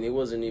 I mean, he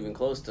wasn't even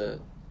close to,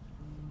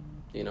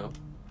 you know,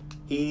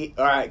 He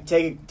all right.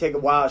 Take a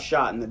wild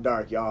shot in the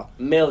dark, y'all.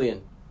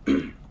 million.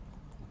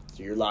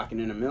 So you're locking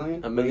in $1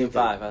 million. A million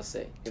five, I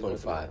say.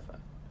 25.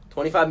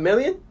 25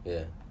 million?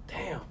 yeah.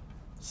 Damn.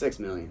 $6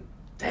 million.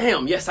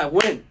 Damn, yes, I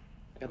win.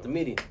 I got the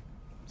median.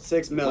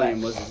 $6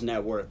 million was his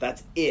net worth.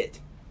 That's it.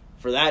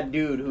 For that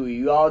dude who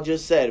you all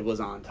just said was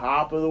on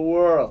top of the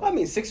world. I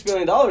mean, $6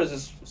 million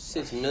is.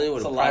 $6 million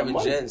with That's a a lot of private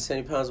money. jet and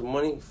 70 pounds of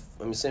money.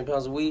 70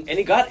 pounds of weed. And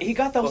he got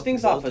those Fuck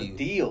things both off a of you.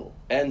 deal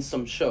and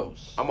some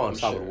shows. I'm on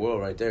top sure. of the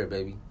world right there,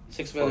 baby.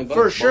 $6 million Fuck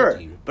For bucks. sure.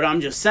 of you. But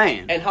I'm just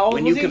saying. And how old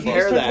when was you he?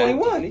 compare He just turned that,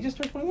 21. He just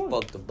turned 21.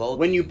 Fuck the both.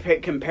 when of you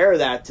compare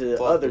that to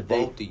Fuck other the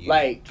both things, of you.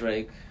 like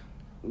Drake.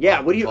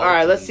 yeah, what do you? All Both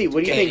right, of let's you. see.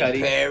 What do you Katy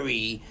think?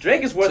 Perry.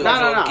 Drake is worth to No,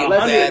 no, no, fucking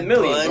let's $100 Bad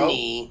million, bro.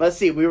 Bunny. Let's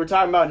see. We were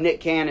talking about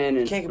Nick Cannon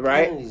and Can't compare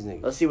right. these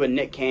niggas. Let's see what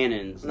Nick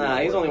Cannon's. Nah,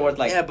 net he's worth only is. worth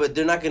like. Yeah, but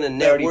they're not gonna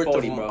net 30, worth 40,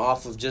 of him bro.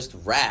 off of just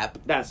rap.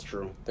 That's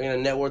true. They're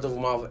gonna net worth of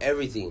him off of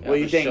everything. Yeah, What do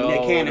you for think show Nick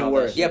and Cannon all that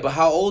worth? shit. Yeah, but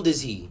how old is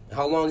he?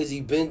 How long has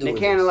he been doing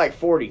Nick Cannon this? like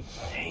 40.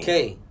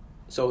 Okay,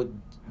 so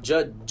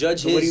judge So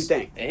his what do you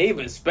think? And he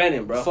been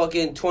spending, bro.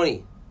 fucking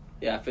 20.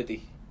 Yeah,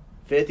 50.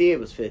 50? It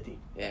was 50.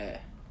 Yeah.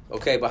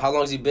 Okay, but how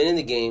long has he been in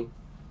the game?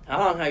 How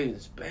long have you been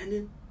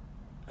spending?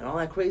 And all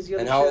that crazy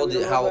other And shit. how we old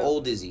don't know how about?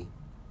 old is he?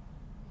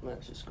 Man,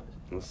 it's just crazy.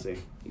 Let's see.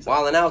 He's like,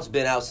 Wild 'N Out's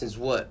been out since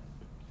what?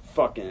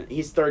 Fucking,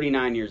 he's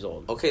 39 years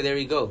old. Okay, there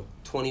you go.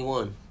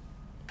 21.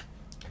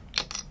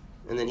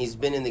 And then he's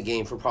been in the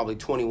game for probably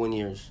 21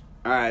 years.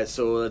 All right,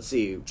 so let's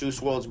see. Juice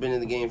WRLD's been in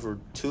the game for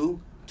two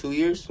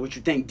years. What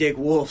you think Dick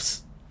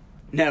Wolf's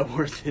net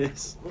worth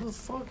is? What the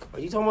fuck? Are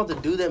you talking about the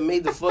dude that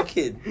made the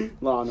fucking...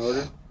 Law and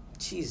Order.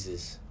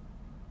 Jesus.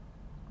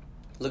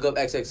 Look up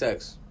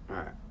XXX. All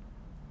right.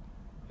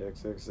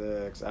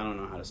 XXX. I don't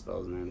know how to spell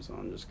his name, so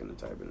I'm just gonna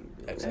type it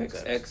in. Google.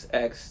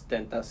 XXX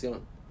Tentacion. Yeah,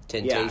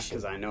 Temptation.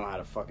 because I know how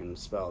to fucking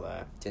spell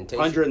that. Temptation.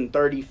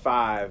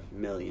 135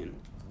 million.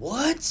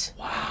 What?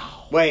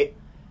 Wow. Wait,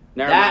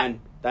 never That- mind.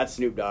 That's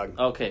Snoop Dogg.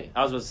 Okay,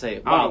 I was about to say,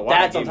 don't know wow, why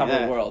I that's on gave top you of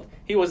the that. world.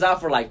 He was out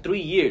for like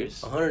 3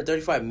 years.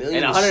 135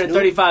 million And is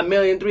 135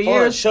 million, 3 Hold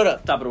on, years. shut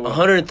up. Top of the Snoop? world.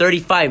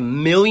 135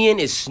 million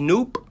is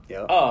Snoop?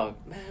 Yep. Oh,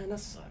 man, that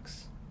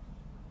sucks.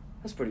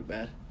 That's pretty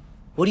bad.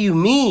 What do you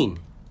mean?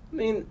 I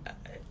mean,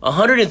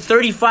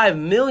 135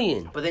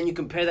 million. but then you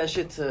compare that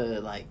shit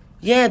to like.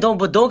 Yeah, don't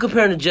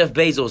compare him to Jeff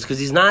Bezos because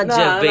he's not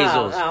Jeff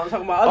Bezos. Nah, I'm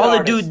talking about other All the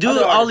artists, dude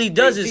other all he artists,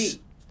 does Jay-Z. is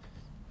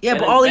yeah, but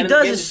Venom- all he Venom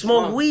does Games is is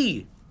smoke small.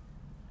 weed.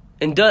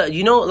 And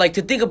you know, like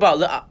to think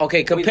about,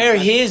 okay, compare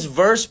Weed's his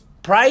verse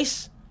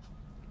price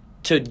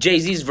to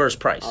Jay-Z's verse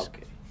price.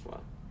 Okay,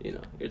 well, you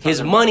know, you're His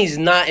talking money's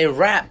not in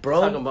rap, About,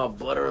 bro. talking about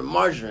butter and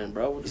margarine,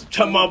 bro. What's-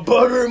 Talking about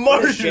butter and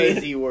What's margarine.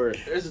 Jay-Z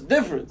worth? There's a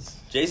difference.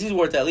 Jay-Z's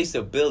worth at least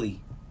 $1 billion.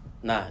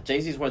 Nah,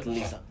 Jay-Z's worth at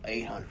least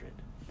 800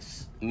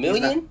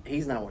 Million?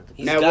 He's not worth it.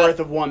 He's Net got- worth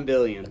of 1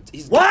 billion.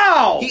 He's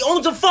Wow! He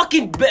owns a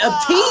fucking Wow.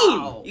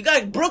 team. You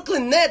got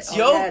Brooklyn Nets,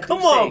 yo. Oh, yeah, Come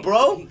Duce. on,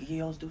 bro.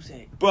 He owns Duce.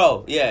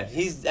 Bro, yeah,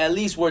 he's at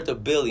least worth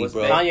 $1 billion, What's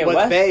bro. Kanye What's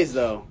West? Bay's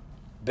though?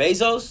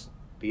 Bezos?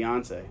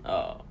 Beyonce.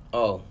 Oh,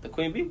 Oh, the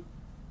Queen Bee?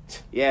 I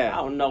Yeah.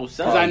 don't know,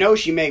 son. Because I know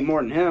she make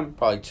more than him.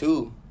 probably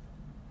 2.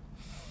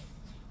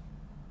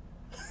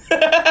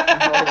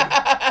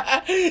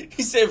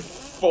 He said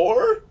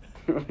 4?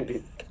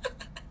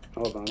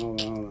 Hold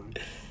on.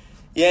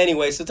 Yeah,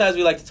 anyway, sometimes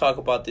we like to talk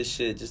about this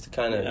shit just to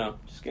kind of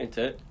just get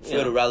into it.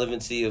 feel the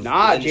relevancy of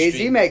Nah, the industry.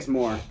 Jay-Z makes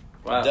more.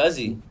 Wow. Does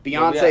he?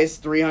 Beyonce's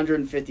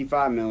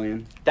 $355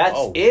 million. That's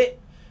it?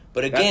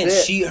 But again,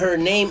 That's it. her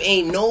name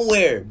ain't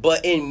nowhere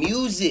but in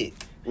music.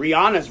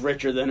 Rihanna's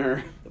richer than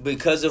her.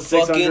 Because of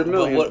 600 fucking...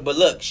 million. But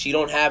look, she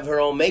don't have her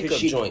own makeup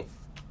joint.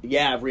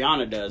 Yeah,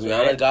 Rihanna does.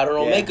 Rihanna right? got her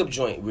own Yeah. makeup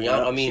joint.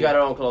 Rihanna, I mean... She got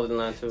her own clothing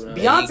line, too. Right? There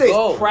you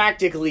go. Beyonce's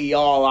practically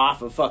all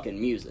off of fucking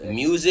music.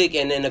 Music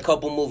and then a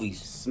couple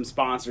movies. Some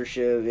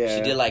sponsorship, yeah.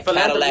 She did like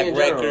Philanthropy Cadillac in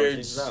general,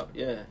 Records. she's out.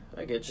 Yeah,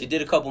 I get She you.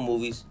 did a couple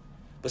movies.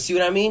 But see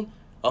what I mean?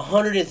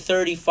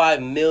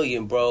 135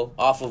 million, bro,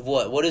 off of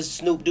what? What does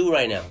Snoop do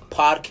right now?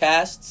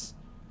 Podcasts,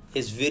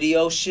 his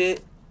video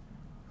shit,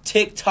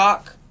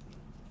 TikTok.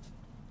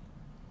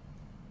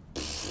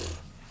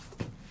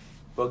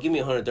 Bro, give me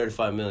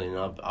 135 million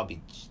and I'll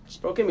be...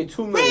 Bro, give me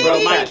 $2 million.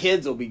 Bro, my untaxed.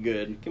 kids will be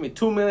good. Give me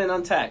 $2 million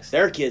untaxed.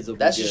 Their kids will be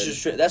That's good.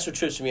 just that's what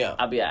trips me out.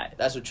 I'll be alright.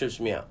 That's what trips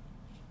me out.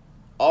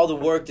 All the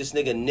work this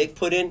nigga Nick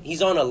put in,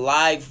 he's on a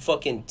live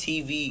fucking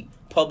TV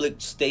public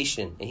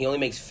station and he only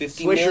makes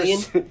 50 million.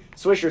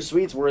 Swisher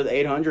Sweets worth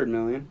 $800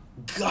 million.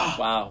 God.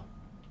 Wow.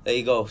 There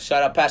you go.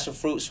 Shout out Passion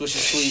Fruit, Swisher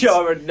Sweets. You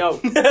already know.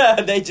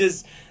 they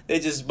just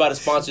about to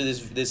sponsor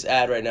this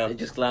ad right now. They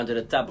just climbed to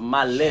the top of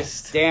my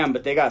list. Damn,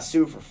 but they got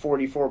sued for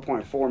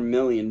 $44.4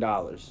 million.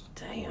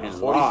 Damn. And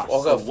 40, lost.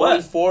 okay, what?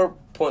 44.4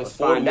 Let's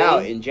find million.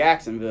 out in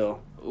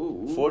Jacksonville.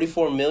 Ooh.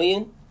 44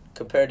 million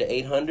compared to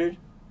 800.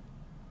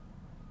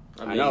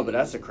 I know, but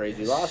that's a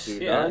crazy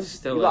lawsuit, yeah, dog. it's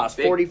still You a lost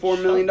big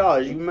 $44 million.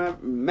 You can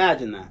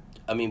imagine that.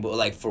 I mean, but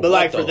like for But what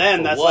like for though?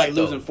 them, that's what, like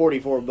though? losing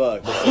 $44.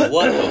 For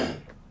what though?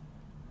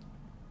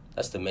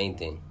 That's the main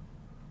thing.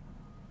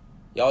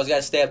 You always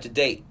gotta stay up to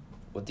date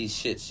with these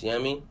shits. You know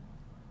what I mean?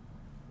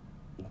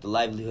 With the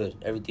livelihood,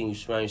 everything you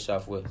surround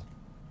yourself with.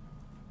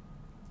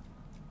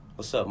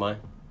 What's up, man?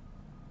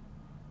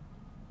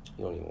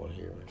 You don't even want to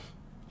hear it.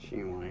 She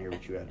didn't want to hear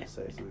what you had to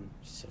say, son.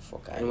 She said,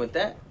 "Fuck out." And with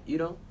that,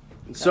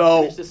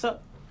 So, finish this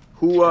up.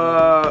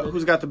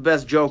 who's got the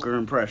best Joker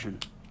impression?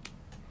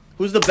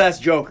 Who's the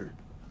best Joker?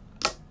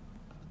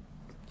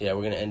 Yeah,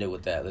 we're gonna end it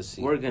with that. Let's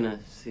see. We're gonna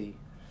see.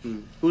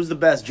 Who's the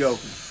best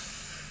Joker?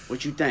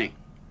 What you think?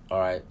 All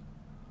right,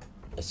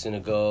 it's gonna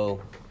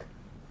go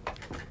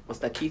What's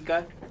that Keith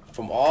guy?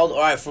 from all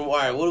right.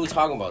 What are we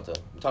talking about though?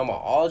 We're talking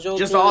about all Jokers.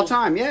 Just all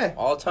time, yeah.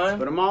 All time.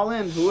 Put them all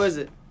in. Who is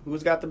it?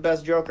 Who's got the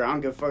best Joker? I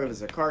don't give a fuck if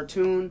it's a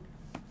cartoon.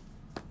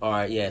 All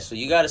right, yeah. So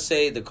you got to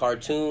say the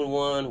cartoon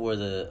one where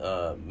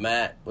the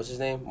Matt, what's his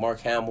name,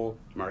 Mark Hamill,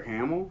 Mark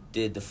Hamill?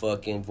 did the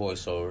fucking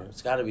voiceover.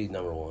 It's got to be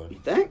number one. You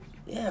think?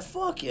 Yeah,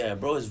 fuck yeah,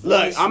 bro. His voice.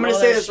 Look, I'm and gonna all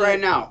say that this shit. right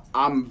now.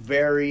 I'm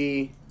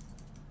very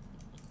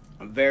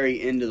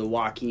into the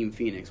Joaquin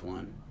Phoenix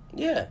one.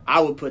 Yeah,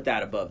 I would put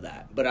that above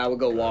that, but I would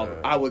go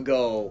I would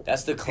go.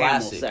 that's the Hamill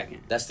classic.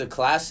 second. That's the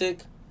classic.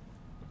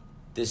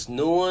 This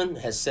new one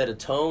has set a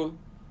tone,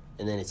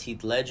 and then it's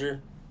Heath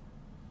Ledger,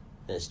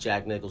 and it's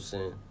Jack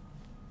Nicholson,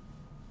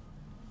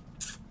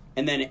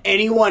 And then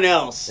anyone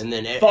else and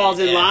then falls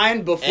in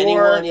line before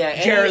anyone,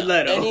 Jared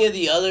Leto. Any of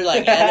the other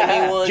like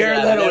anime ones. Jared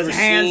that I've Leto never is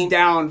hands seen.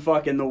 down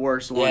fucking the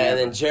worst one. Yeah, and ever.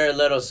 then Jared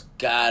Leto's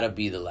gotta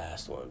be the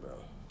last one, bro.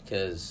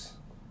 Because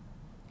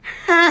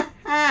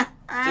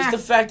just the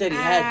fact that he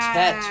had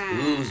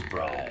tattoos,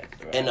 bro,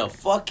 and a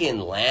fucking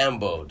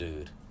Lambo,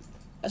 dude.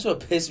 That's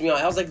what pissed me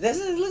off. I was like, this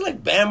look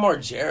like Bam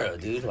Margera,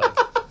 dude. Like,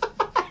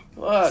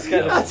 fuck,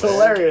 yo, That's man.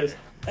 hilarious.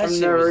 That I've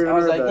shit never was, even I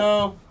was heard like,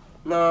 that.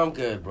 no, I'm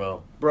good,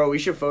 bro. Bro, we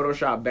should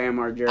Photoshop Bam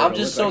Margera. I'm to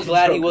just look so like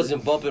glad he Joker.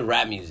 wasn't bumping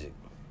rap music.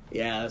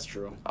 Yeah, that's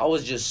true. I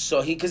was just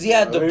so because he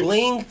had the Right.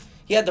 bling,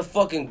 he had the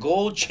fucking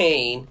gold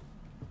chain,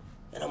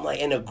 and I'm like,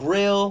 and a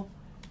grill,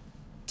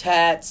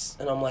 tats,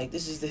 and I'm like,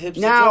 this is the hipster.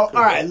 Now, Joker,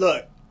 all right, bro.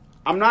 look.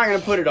 I'm not going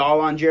to put it all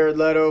on Jared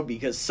Leto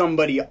because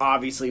somebody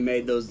obviously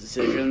made those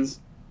decisions.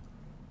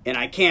 And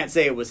I can't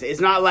say it was... It's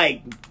not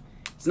like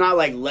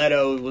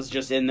Leto was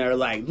just in there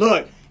like,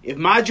 look, if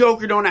my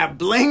Joker don't have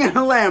bling and a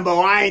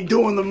Lambo, I ain't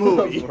doing the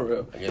movie. For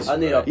real. I guess I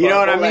need you're right. a You know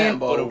what I purple mean?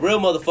 But a Lambo. real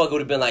motherfucker would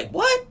have been like,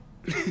 what?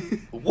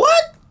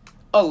 What?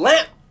 A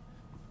lamp?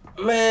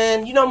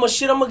 Man, you know how much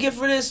shit I'm gonna get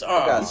for this?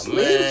 got Oh,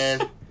 sleeves.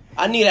 man.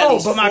 I need at Oh,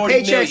 least but my 40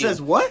 paycheck million.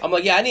 says what? I'm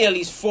like, yeah, I need at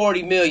least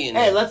 40 million.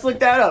 Hey, let's look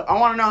that up. I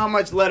want to know how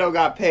much Leto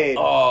got paid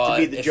to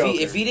be the if Joker.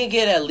 he didn't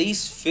get at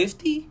least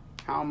 50,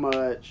 How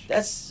much?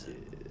 that's...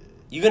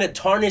 You're gonna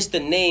tarnish the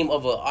name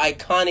of an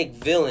iconic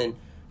villain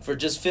for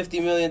just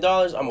 $50 million? I'm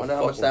I gonna wonder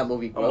how much that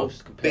movie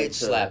grossed compared bitch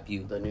to slap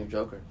you. the new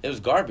Joker. It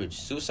was garbage.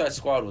 Suicide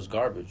Squad was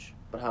garbage.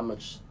 But how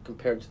much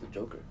compared to the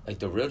Joker? Like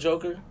the real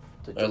Joker?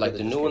 The Or Joker like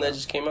the new one came that out?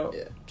 just came out?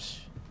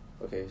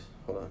 Yeah. Okay,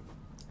 hold on.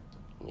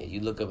 Yeah,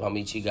 you look up how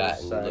much he got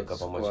and you Suicide look up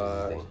how much is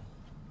Squad. his thing.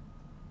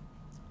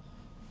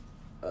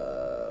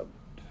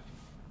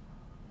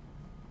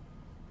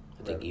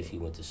 I think if he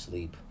went to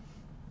sleep.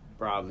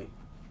 Probably.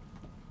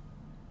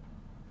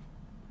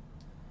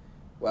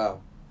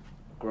 Wow.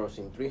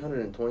 Grossing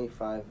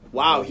 $325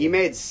 Wow, he million.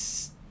 made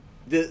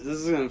This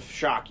is gonna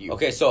shock you.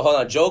 Okay, so hold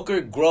on.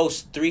 Joker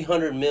grossed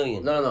 $300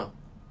 million.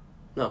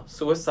 No.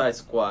 Suicide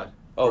Squad.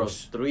 Oh,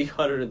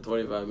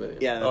 $325 million.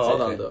 Yeah, that's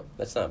Hold okay. on though.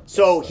 That's not.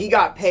 So that's he not-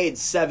 got paid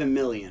 $7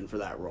 million for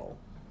that role.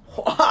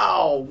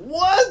 Wow,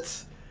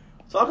 what?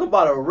 Talk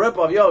about a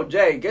ripoff. Yo,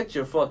 Jay, get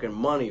your fucking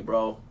money,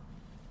 bro.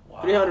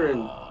 Wow.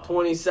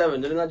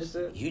 327. Didn't I just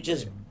say it? You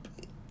just.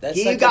 That's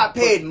He like got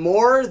paid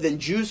more than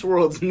Juice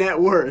WRLD's net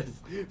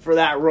worth for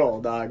that role,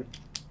 dog.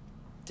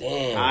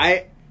 Damn. All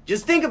right,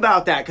 just think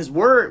about that, because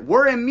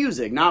we're in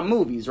music, not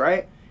movies,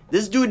 right?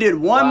 This dude did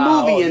one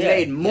Wow. movie and Yeah,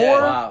 made yeah. more.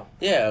 Wow.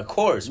 Yeah, of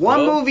course.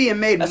 One bro. movie and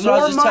made That's more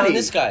what I was just money. telling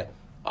this guy.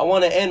 I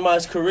want to end my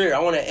career. I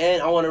want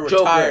to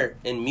retire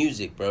in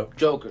music, bro.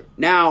 Joker.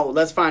 Now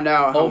let's find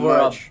out how Over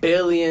much. $1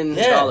 billion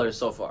Yeah.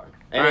 so far. All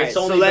And right, it's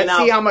so only been let's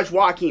see out how much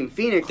Joaquin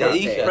Phoenix got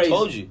Hey, paid. I Crazy.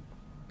 told you.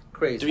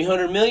 crazy.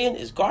 $300 million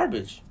is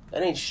garbage.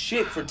 That ain't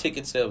shit for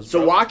ticket sales. So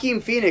bro.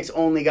 Joaquin Phoenix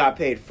only got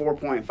paid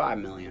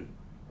 $4.5 million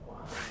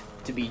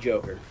to be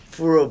Joker.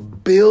 For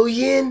 $1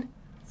 billion?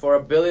 For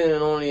 $1 billion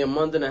in only a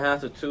month and a half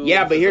to two.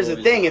 Yeah, but here's the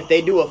movie. thing: if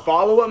they do a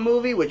follow-up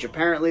movie, which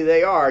apparently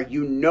they are,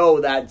 you know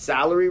that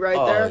salary right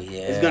Oh, there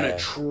yeah. is gonna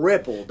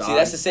triple, dog. See,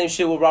 that's the same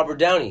shit with Robert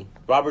Downey.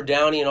 Robert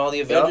Downey and all the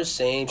Avengers,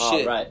 same Oh,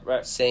 shit.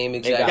 right. Same got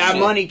exact that shit.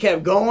 money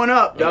kept going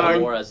up, dog.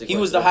 More as it He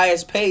goes was the through.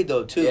 highest paid,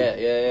 though, too.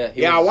 Yeah.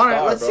 He Yeah, I was a want to.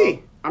 star, Let's bro.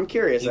 see. I'm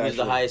curious. He was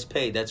the actually. highest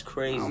paid. That's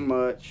crazy. How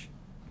much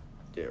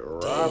did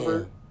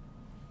Robert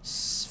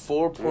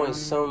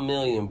 4-point-some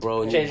million,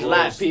 bro. and Change you a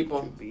lot, grossed-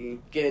 people. be?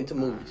 Get into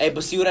movies. Hey,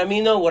 but see what I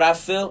mean, though? What I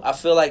feel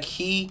like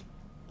he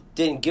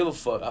didn't give a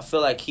fuck. I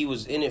feel like he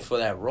was in it for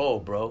that role,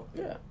 bro.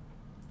 Yeah.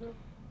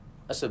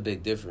 That's a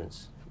big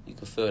difference. You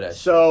can feel that shit.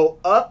 So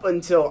up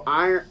until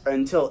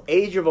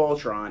Age of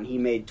Ultron, he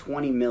made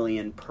 $20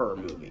 million per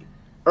movie,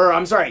 or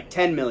I'm sorry,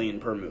 $10 million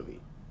per movie.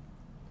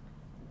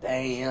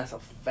 Dang, that's a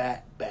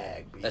fat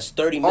bag, bitch. That's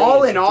 $30 million All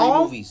for in 3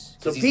 all? movies.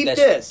 So 'Cause peep that's,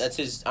 this. That's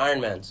his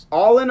Iron Man's.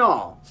 All in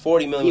all,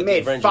 $40 million he with the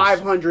made Avengers.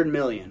 $500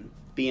 million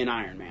being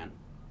Iron Man.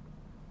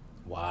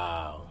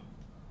 Wow.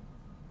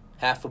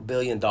 $500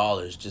 million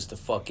just to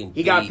fucking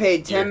He got be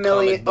paid your $10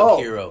 million. comic book Oh,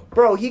 hero.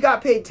 bro, he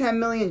got paid $10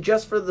 million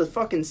just for the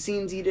fucking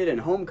scenes he did in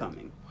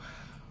Homecoming.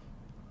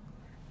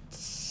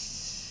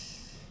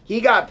 He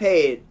got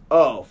paid.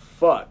 Oh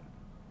fuck.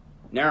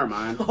 Never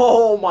mind.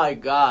 Oh my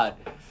god.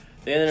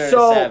 The internet is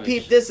So savage.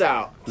 peep this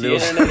out. The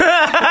internet, the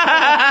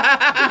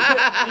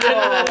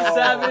internet is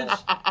savage.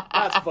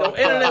 That's The fucked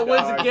internet up,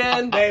 once dog.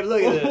 again. Babe,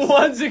 look at this.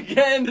 Once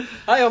again,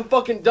 I am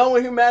fucking done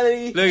with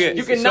humanity. Look at-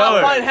 you show cannot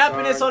her. find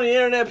happiness on the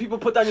internet. People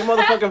put down your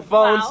motherfucking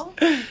phones. Wow.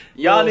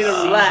 Y'all need to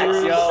Little relax,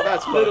 seizures. yo.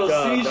 That's little fucked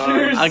up, dog.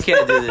 seizures. I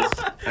can't do this.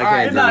 I All right,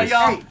 can't Good do night, this.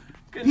 y'all. Hey,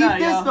 Good peep night,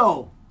 this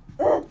y'all.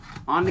 though.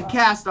 On the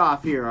cast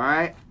off here, all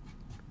right.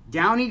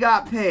 Downey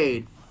got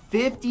paid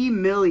 $50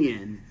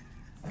 million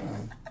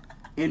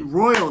in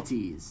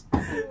royalties for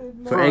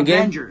Endgame?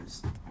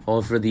 Avengers.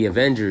 Oh, for the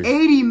Avengers.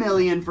 $80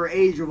 million for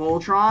Age of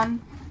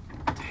Ultron.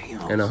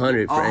 And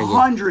 100 for Endgame.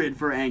 100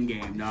 for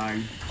Endgame, dog.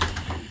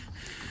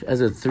 That's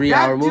a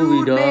 3-hour That movie,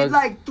 dude dog. made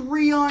like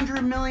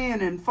 $300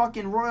 million in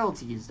fucking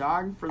royalties,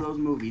 dog, for those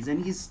movies,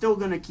 and he's still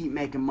gonna keep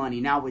making money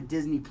now with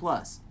Disney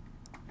Plus.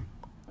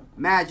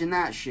 Imagine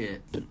that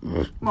shit.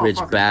 Rich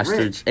Motherfucker's bastards.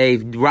 rich. Hey,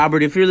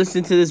 Robert, if you're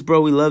listening to this, bro,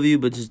 we love you,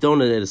 but just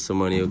donate us some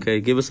money, okay?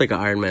 Give us like an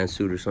Iron Man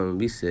suit or something.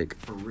 Be sick.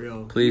 For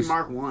real. Please. Give me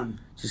Mark 1.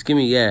 Just give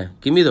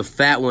me the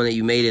fat one that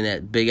you made in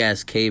that big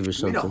ass cave or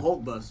Give me the something.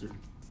 Hulk Buster.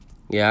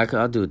 Yeah,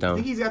 I'll do it I think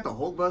down. he's got the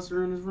Hulk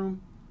Buster in his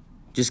room.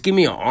 Just give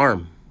me an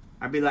arm.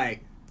 I'd be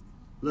like,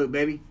 look,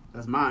 baby,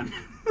 that's mine.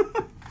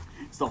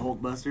 It's the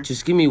Hulk Buster.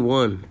 Just give me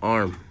one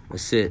arm.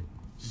 That's it.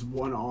 Just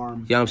one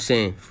arm. Yeah, I'm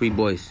saying, free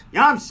boys. You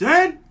know what I'm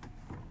saying?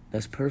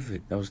 That's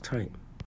perfect. That was tight.